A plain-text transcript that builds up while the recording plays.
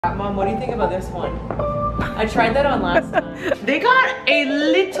Mom, what do you think about this one? I tried that on last time. They got a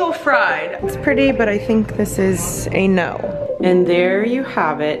little fried. It's pretty, but I think this is a no. And there you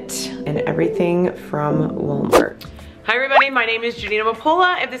have it, and everything from Walmart. Hi everybody, my name is Jeanine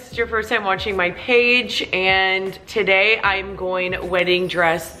Amapola. If this is your first time watching my page, and today I'm going wedding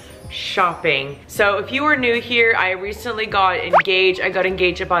dress shopping. So if you are new here, I recently got engaged. I got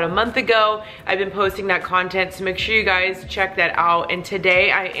engaged about a month ago. I've been posting that content, so make sure you guys check that out. And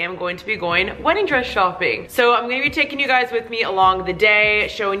today I am going to be going wedding dress shopping. So I'm going to be taking you guys with me along the day,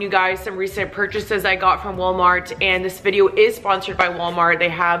 showing you guys some recent purchases I got from Walmart. And this video is sponsored by Walmart. They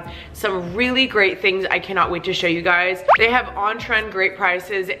have some really great things I cannot wait to show you guys. They have on-trend great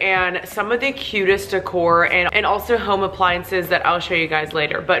prices and some of the cutest decor and also home appliances that I'll show you guys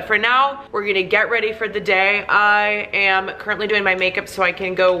later. But for now, we're gonna get ready for the day. I am currently doing my makeup so I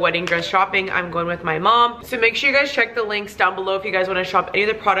can go wedding dress shopping. I'm going with my mom. So make sure you guys check the links down below if you guys wanna shop any of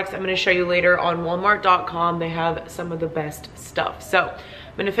the products I'm gonna show you later on walmart.com. They have some of the best stuff. So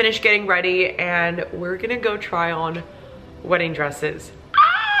I'm gonna finish getting ready and we're gonna go try on wedding dresses.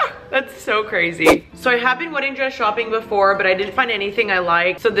 That's so crazy. So I have been wedding dress shopping before, but I didn't find anything I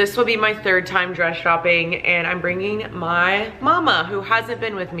liked. So this will be my third time dress shopping, and I'm bringing my mama, who hasn't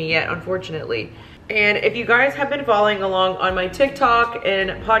been with me yet, unfortunately. And if you guys have been following along on my TikTok and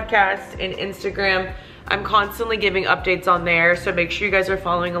podcast and Instagram, I'm constantly giving updates on there. So make sure you guys are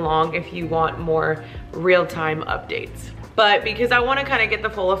following along if you want more real-time updates. But because I want to kind of get the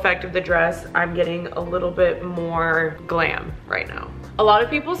full effect of the dress, I'm getting a little bit more glam right now. A lot of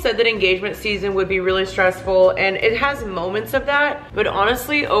people said that engagement season would be really stressful, and it has moments of that, but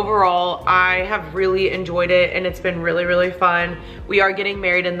honestly, overall, I have really enjoyed it and it's been really, really fun. We are getting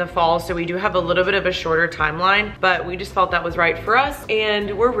married in the fall, so we do have a little bit of a shorter timeline, but we just felt that was right for us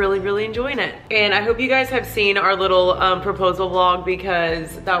and we're really, really enjoying it. And I hope you guys have seen our little proposal vlog,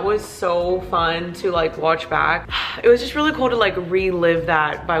 because that was so fun to like watch back. It was just really cool to like relive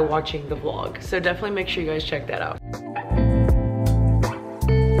that by watching the vlog. So definitely make sure you guys check that out.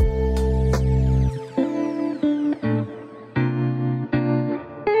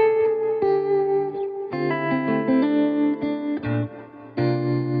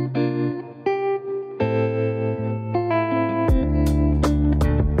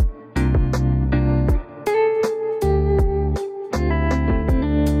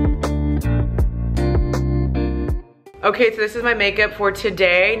 Okay, so this is my makeup for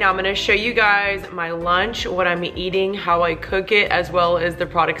today. Now I'm gonna show you guys my lunch, what I'm eating, how I cook it, as well as the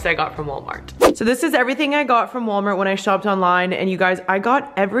products I got from Walmart. So this is everything I got from Walmart when I shopped online, and you guys, I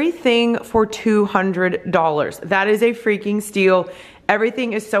got everything for $200. That is a freaking steal.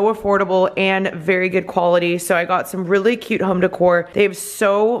 Everything is so affordable and very good quality. So I got some really cute home decor. They have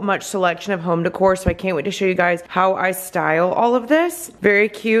so much selection of home decor, so I can't wait to show you guys how I style all of this. Very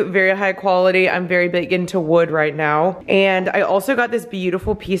cute, very high quality. I'm very big into wood right now. And I also got this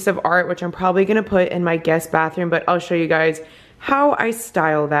beautiful piece of art, which I'm probably gonna put in my guest bathroom, but I'll show you guys how I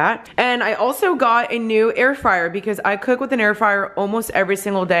style that. And I also got a new air fryer because I cook with an air fryer almost every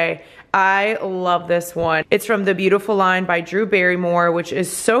single day. I love this one. It's from the Beautiful line by Drew Barrymore, which is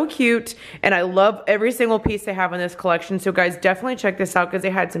so cute. And I love every single piece they have in this collection. So guys, definitely check this out because they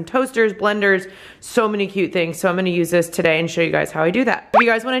had some toasters, blenders, so many cute things. So I'm gonna use this today and show you guys how I do that. If you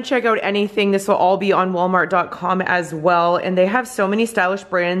guys wanna check out anything, this will all be on walmart.com as well. And they have so many stylish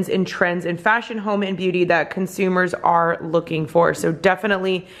brands and trends in fashion, home, and beauty that consumers are looking for. So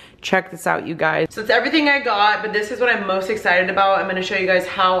definitely check this out, you guys. So it's everything I got, but this is what I'm most excited about. I'm gonna show you guys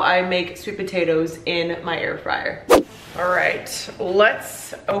how I make sweet potatoes in my air fryer. All right,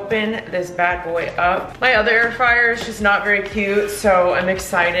 let's open this bad boy up. My other air fryer is just not very cute, so I'm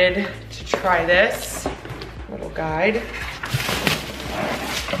excited to try this. Little guide.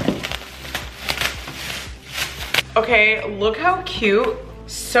 Okay, look how cute.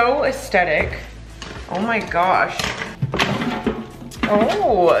 So aesthetic. Oh my gosh.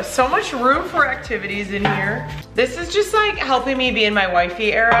 Oh, so much room for activities in here. This is just like helping me be in my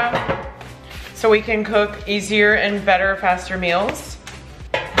wifey era so we can cook easier and better, faster meals.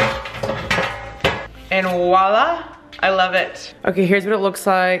 And voila, I love it. Okay, here's what it looks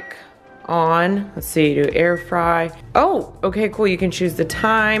like on, let's see, do air fry. Oh, okay, cool. You can choose the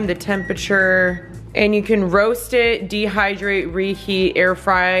time, the temperature, and you can roast it, dehydrate, reheat, air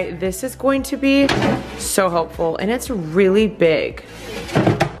fry. This is going to be so helpful, and it's really big.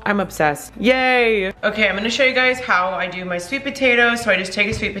 I'm obsessed. Yay! Okay, I'm gonna show you guys how I do my sweet potatoes. So I just take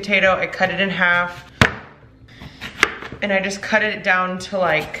a sweet potato, I cut it in half, and I just cut it down to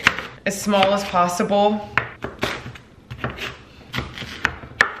like as small as possible.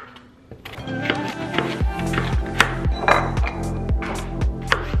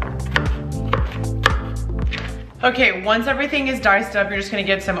 Okay, once everything is diced up, you're just gonna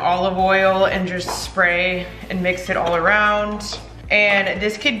get some olive oil and just spray and mix it all around. And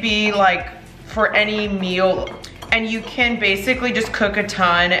this could be like for any meal. And you can basically just cook a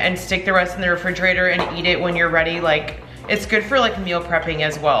ton and stick the rest in the refrigerator and eat it when you're ready. Like, it's good for like meal prepping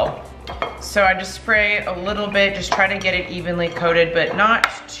as well. So I just spray a little bit, just try to get it evenly coated, but not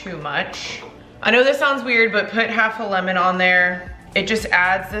too much. I know this sounds weird, but put half a lemon on there. It just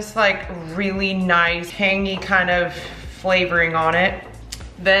adds this like really nice, tangy kind of flavoring on it.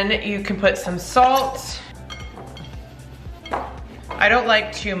 Then you can put some salt. I don't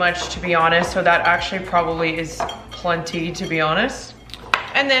like too much, to be honest, so that actually probably is plenty, to be honest.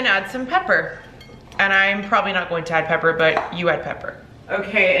 And then add some pepper. And I'm probably not going to add pepper, but you add pepper.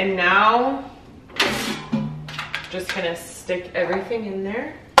 Okay, and now, just gonna stick everything in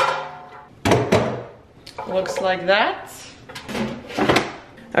there. Looks like that.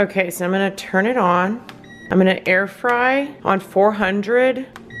 Okay, so I'm gonna turn it on. I'm gonna air fry on 400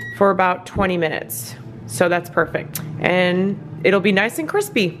 for about 20 minutes. So that's perfect. And it'll be nice and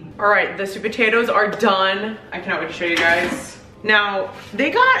crispy. All right, the sweet potatoes are done. I cannot wait to show you guys. Now, they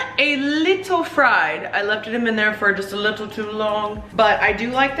got a little fried. I left them in there for just a little too long, but I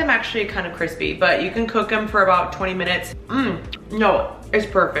do like them actually kind of crispy, but you can cook them for about 20 minutes. No, it's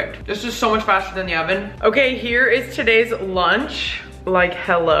perfect. This is so much faster than the oven. Okay, here is today's lunch. Like,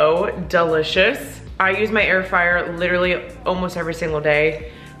 hello, delicious. I use my air fryer literally almost every single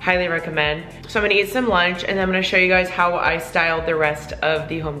day. Highly recommend. So I'm gonna eat some lunch and then I'm gonna show you guys how I styled the rest of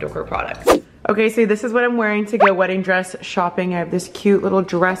the home decor products. Okay, so this is what I'm wearing to go wedding dress shopping. I have this cute little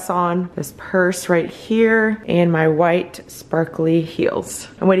dress on, this purse right here, and my white sparkly heels.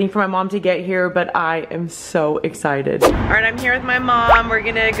 I'm waiting for my mom to get here, but I am so excited. All right, I'm here with my mom. We're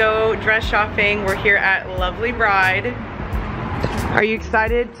gonna go dress shopping. We're here at Lovely Bride. Are you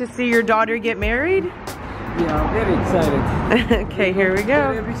excited to see your daughter get married? Yeah, I'm very excited. Okay, here we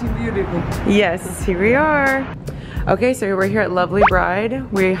go. Everything beautiful. Yes, here we are. Okay, so we're here at Lovely Bride.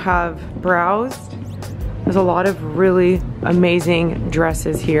 We have browsed. There's a lot of really amazing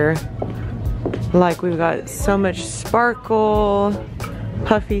dresses here. Like, we've got so much sparkle,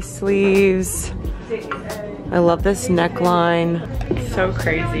 puffy sleeves. I love this neckline. So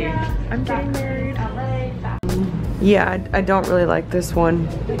crazy. I'm getting married. Yeah, I don't really like this one.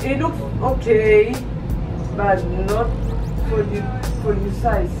 It looks okay, but not for your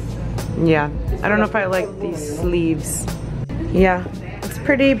size. Yeah, I don't know if I like these sleeves. Yeah, it's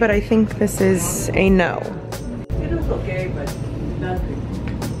pretty, but I think this is a no. It looks okay, but nothing.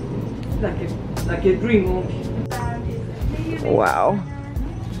 Like a dream. Wow.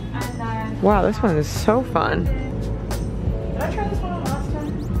 Wow, this one is so fun. Did I try this one on last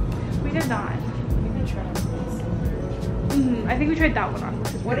time? We did not. We did try this. I think we tried that one on.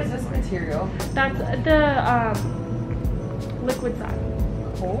 What is this material? That's the liquid side.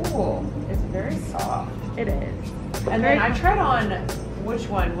 Cool. It's very soft. It is. And then I tried on, which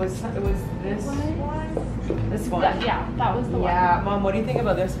one? It was this one? This one? Yeah, that was the one. Yeah, Mom, what do you think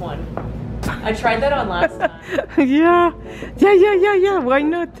about this one? I tried that on last time. Yeah. Why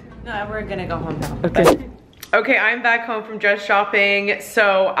not? No, we're gonna go home now. Okay. Okay, I'm back home from dress shopping.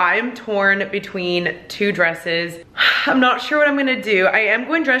 So I'm torn between two dresses. I'm not sure what I'm gonna do. I am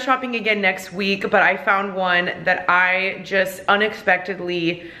going dress shopping again next week, but I found one that I just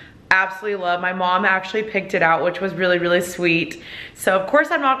unexpectedly absolutely love. My mom actually picked it out, which was really, really sweet. So of course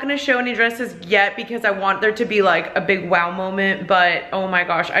I'm not gonna show any dresses yet because I want there to be like a big wow moment, but oh my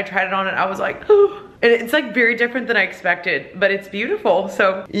gosh, I tried it on and I was like, oh. And it's like very different than I expected, but it's beautiful.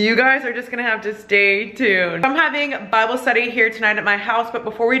 So you guys are just gonna have to stay tuned. I'm having Bible study here tonight at my house, but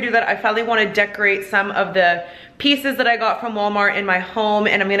before we do that, I finally wanna decorate some of the pieces that I got from Walmart in my home,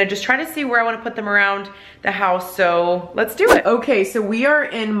 and I'm gonna just try to see where I wanna put them around the house, so let's do it. Okay, so we are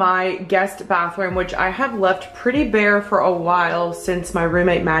in my guest bathroom, which I have left pretty bare for a while since my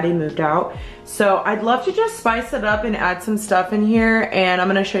roommate Maddie moved out. So I'd love to just spice it up and add some stuff in here, and I'm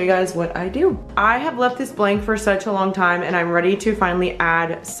gonna show you guys what I do. I have left this blank for such a long time, and I'm ready to finally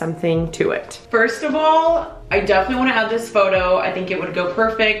add something to it. First of all, I definitely wanna add this photo. I think it would go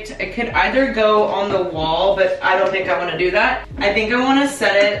perfect. It could either go on the wall, but I don't think I wanna do that. I think I wanna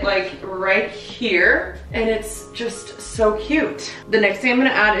set it like right here, and it's just so cute. The next thing I'm gonna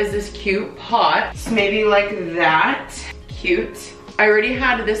add is this cute pot. So maybe like that, cute. I already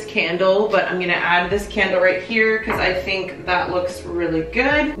had this candle, but I'm gonna add this candle right here because I think that looks really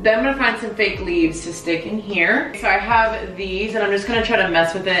good. Then I'm gonna find some fake leaves to stick in here. So I have these, and I'm just gonna try to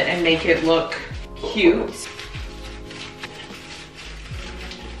mess with it and make it look cute.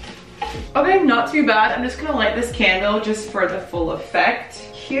 Okay, not too bad. I'm just gonna light this candle just for the full effect.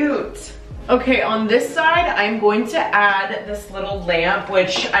 Cute. Okay, on this side, I'm going to add this little lamp,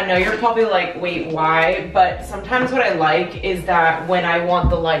 which I know you're probably like, wait, why? But sometimes what I like is that when I want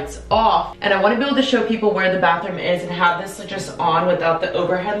the lights off and I want to be able to show people where the bathroom is and have this just on without the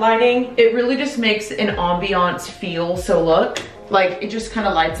overhead lighting, it really just makes an ambiance feel. So look, like it just kind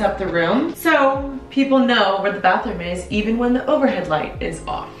of lights up the room. So people know where the bathroom is even when the overhead light is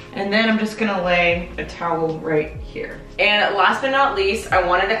off. And then I'm just gonna lay a towel right here. And last but not least, I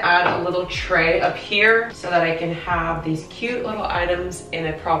wanted to add a little tray up here so that I can have these cute little items in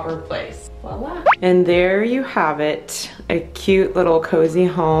a proper place. Voila. And there you have it. A cute little cozy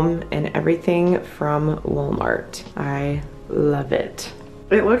home and everything from Walmart. I love it.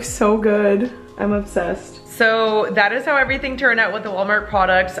 It looks so good. I'm obsessed. So that is how everything turned out with the Walmart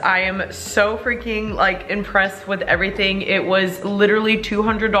products. I am so freaking like impressed with everything. It was literally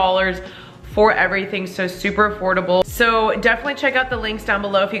 $200 for everything, so super affordable. So definitely check out the links down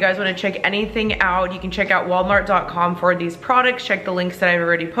below if you guys want to check anything out. You can check out walmart.com for these products. Check the links that I've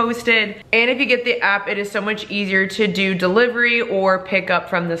already posted. And if you get the app, it is so much easier to do delivery or pick up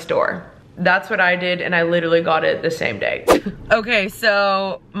from the store. That's what I did, and I literally got it the same day. Okay,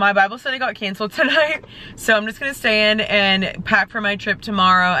 so my Bible study got canceled tonight, so I'm just gonna stay in and pack for my trip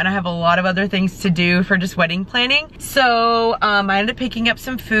tomorrow, and I have a lot of other things to do for just wedding planning. So I ended up picking up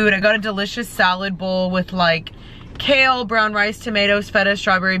some food. I got a delicious salad bowl with like kale, brown rice, tomatoes, feta,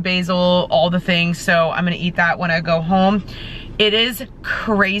 strawberry, basil, all the things. So I'm gonna eat that when I go home. It is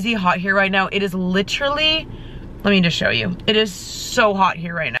crazy hot here right now. It is literally, let me just show you. It is so hot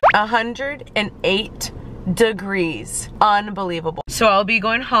here right now. 108 degrees. Unbelievable. So I'll be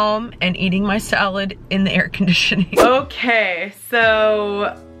going home and eating my salad in the air conditioning. Okay,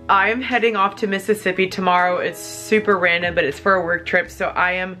 so I'm heading off to Mississippi tomorrow. It's super random, but it's for a work trip. So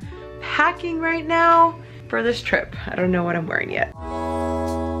I am packing right now for this trip. I don't know what I'm wearing yet.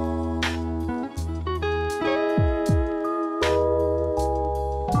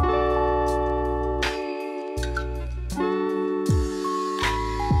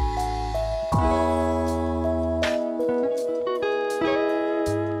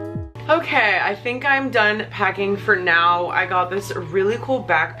 Okay, I think I'm done packing for now. I got this really cool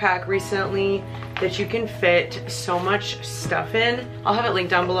backpack recently that you can fit so much stuff in. I'll have it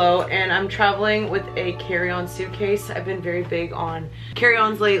linked down below. And I'm traveling with a carry-on suitcase. I've been very big on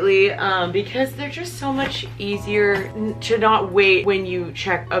carry-ons lately because they're just so much easier to not wait when you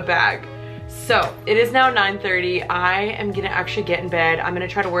check a bag. So it is now 9:30. I am gonna actually get in bed. I'm gonna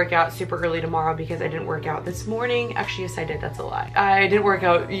try to work out super early tomorrow because I didn't work out this morning. Actually, yes I did, that's a lie. I didn't work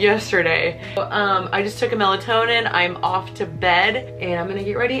out yesterday. I just took a melatonin. I'm off to bed and I'm gonna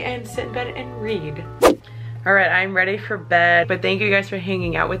get ready and sit in bed and read. All right, I'm ready for bed, but thank you guys for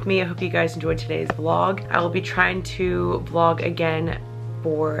hanging out with me. I hope you guys enjoyed today's vlog. I will be trying to vlog again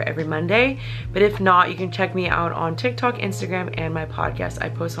for every Monday, but if not, you can check me out on TikTok, Instagram, and my podcast. I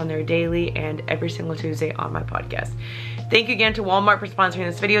post on there daily and every single Tuesday on my podcast. Thank you again to Walmart for sponsoring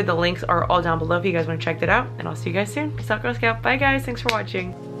this video. The links are all down below if you guys want to check that out, and I'll see you guys soon. Peace out, Girl Scout. Bye guys, thanks for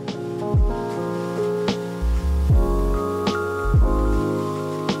watching.